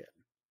condition.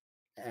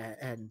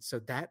 And so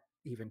that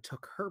even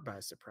took her by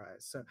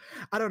surprise. So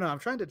I don't know. I'm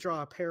trying to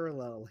draw a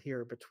parallel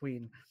here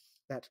between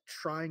that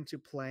trying to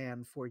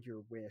plan for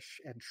your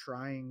wish and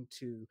trying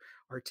to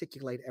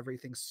articulate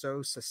everything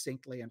so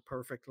succinctly and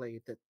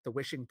perfectly that the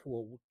wishing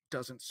pool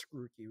doesn't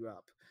screw you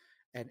up.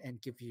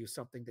 and give you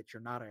something that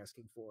you're not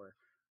asking for.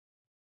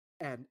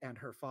 And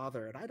her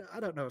father, and I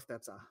don't know if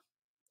that's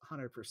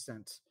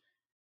 100%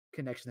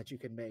 connection that you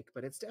can make,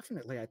 but it's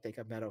definitely, I think,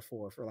 a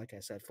metaphor for, like I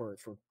said, for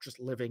just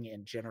living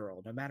in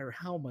general. No matter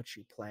how much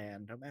you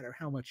plan, no matter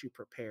how much you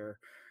prepare,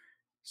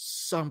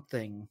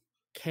 something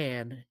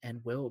can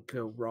and will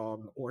go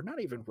wrong, or not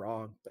even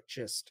wrong, but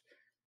just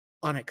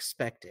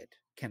unexpected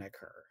can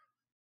occur.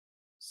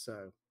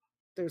 So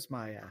there's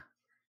my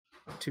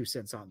 2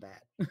 cents on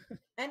that.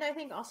 And I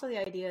think also the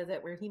idea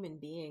that we're human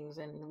beings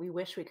and we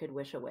wish we could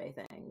wish away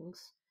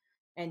things,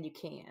 and you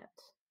can't.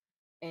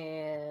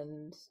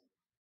 And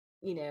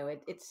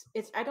it's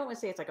I don't want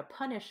to say it's like a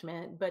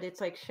punishment, but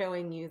it's like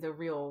showing you the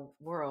real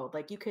world.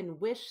 Like, you can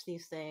wish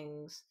these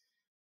things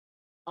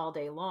all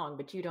day long,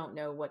 but you don't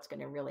know what's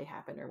going to really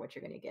happen or what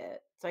you're going to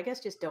get. So I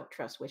guess just don't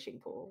trust wishing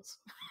pools.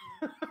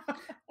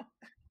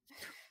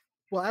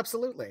 Well,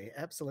 absolutely,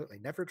 absolutely.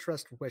 Never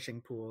trust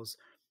wishing pools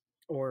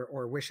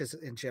or wishes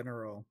in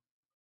general.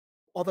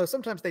 Although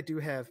sometimes they do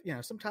have,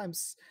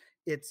 sometimes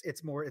it's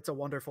a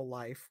wonderful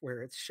life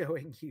where it's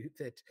showing you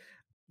that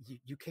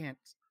you can't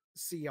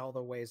see all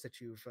the ways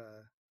that you've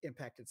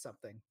impacted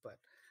something. But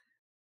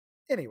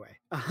anyway,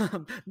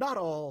 not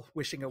all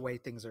wishing away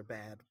things are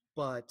bad,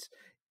 but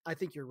I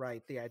think you're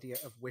right. The idea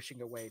of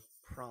wishing away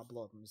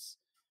problems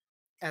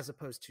as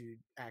opposed to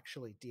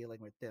actually dealing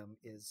with them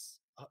is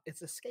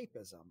it's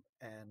escapism.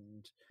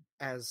 And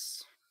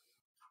as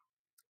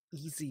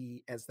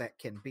easy as that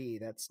can be,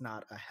 that's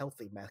not a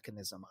healthy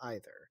mechanism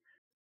either.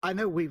 I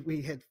know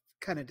we had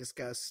kind of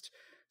discussed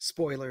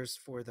spoilers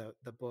for the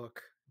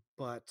book,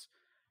 but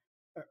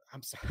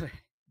I'm sorry,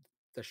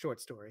 the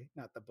short story,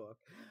 not the book.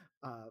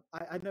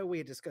 I know we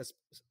had discussed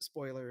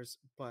spoilers,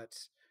 but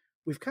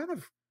we've kind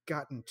of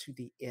gotten to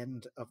the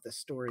end of the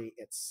story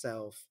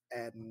itself,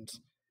 and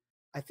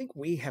I think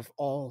we have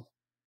all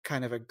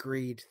kind of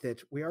agreed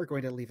that we are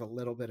going to leave a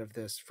little bit of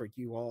this for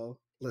you all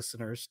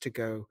listeners to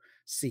go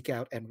seek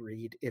out and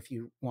read if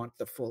you want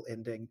the full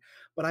ending.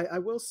 But I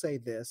will say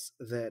this,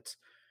 that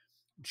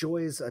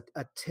Joy's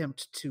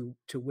attempt to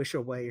wish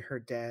away her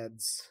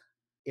dad's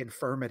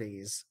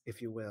infirmities, if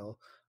you will,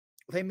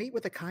 they meet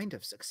with a kind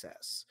of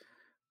success.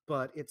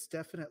 But it's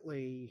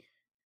definitely,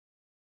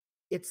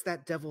 it's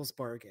that devil's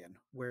bargain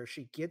where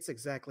she gets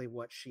exactly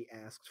what she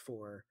asked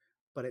for,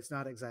 but it's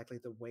not exactly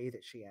the way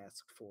that she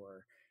asked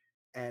for.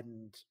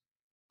 And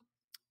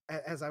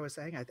as I was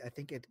saying, I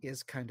think it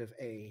is kind of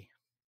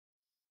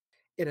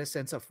in a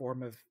sense, a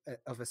form of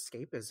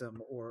escapism,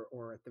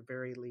 or at the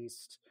very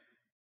least,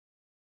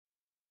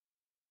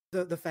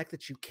 the fact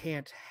that you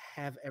can't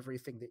have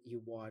everything that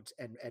you want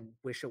and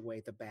wish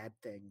away the bad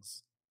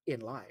things in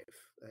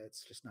life.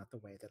 It's just not the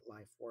way that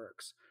life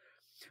works.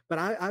 But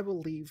I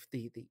will leave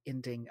the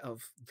ending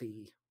of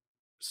the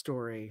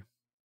story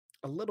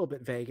a little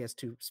bit vague as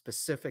to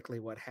specifically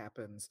what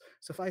happens.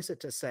 Suffice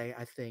it to say,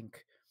 I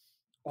think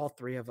all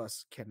three of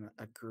us can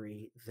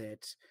agree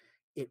that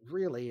it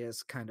really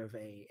is kind of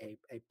a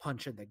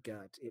punch in the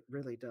gut. It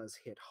really does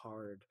hit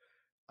hard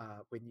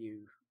when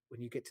you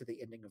get to the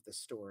ending of the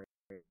story.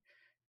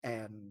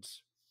 And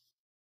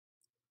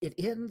it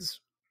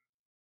ends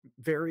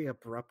very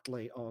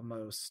abruptly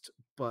almost,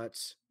 but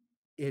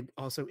it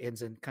also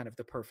ends in kind of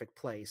the perfect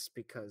place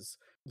because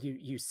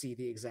you see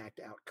the exact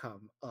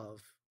outcome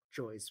of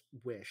Joy's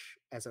wish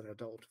as an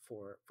adult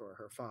for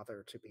her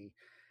father to be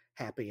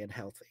happy and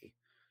healthy.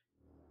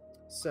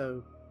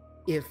 So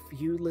if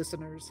you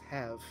listeners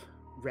have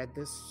read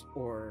this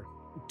or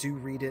do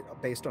read it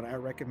based on our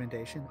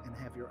recommendation and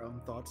have your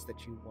own thoughts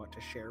that you want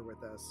to share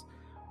with us,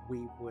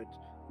 we would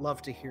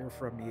love to hear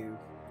from you.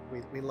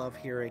 We love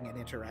hearing and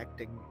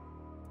interacting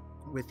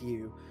with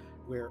you.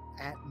 We're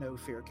at No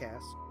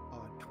Fearcast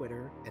on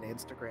Twitter and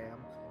Instagram,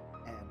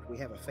 and we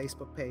have a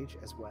Facebook page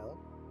as well.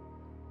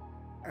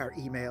 Our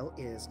email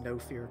is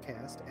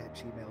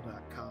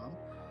nofearcast@gmail.com.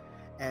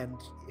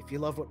 And if you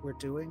love what we're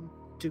doing,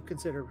 do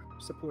consider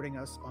supporting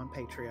us on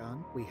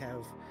Patreon. We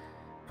have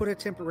put a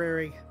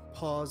temporary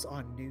pause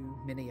on new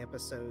mini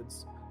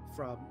episodes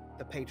from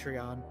the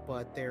Patreon,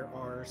 but there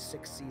are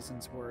 6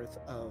 seasons worth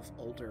of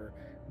older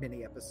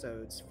mini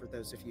episodes for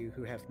those of you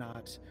who have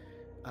not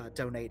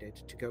donated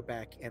to go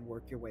back and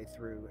work your way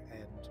through.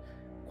 And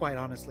quite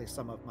honestly,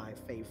 some of my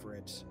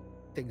favorite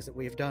things that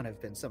we've done have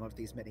been some of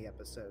these mini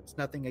episodes.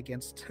 Nothing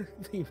against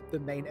the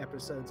main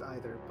episodes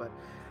either, but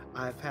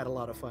I've had a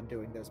lot of fun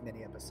doing those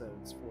mini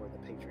episodes for the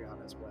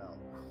Patreon as well.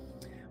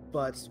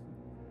 But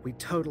we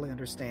totally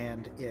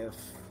understand if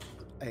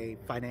a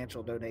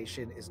financial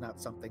donation is not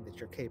something that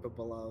you're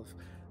capable of.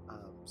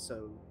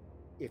 So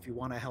if you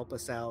want to help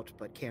us out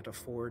but can't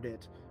afford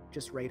it,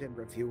 just rate and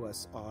review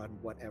us on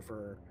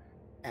whatever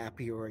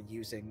app you're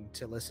using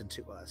to listen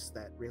to us.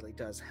 That really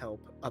does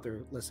help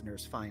other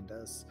listeners find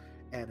us,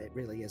 and it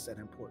really is an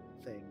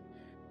important thing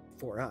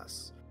for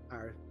us.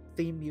 Our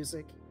theme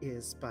music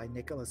is by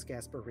Nicholas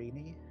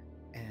Gasparini,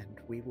 and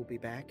we will be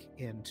back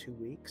in 2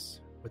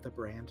 weeks with a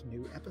brand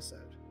new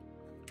episode.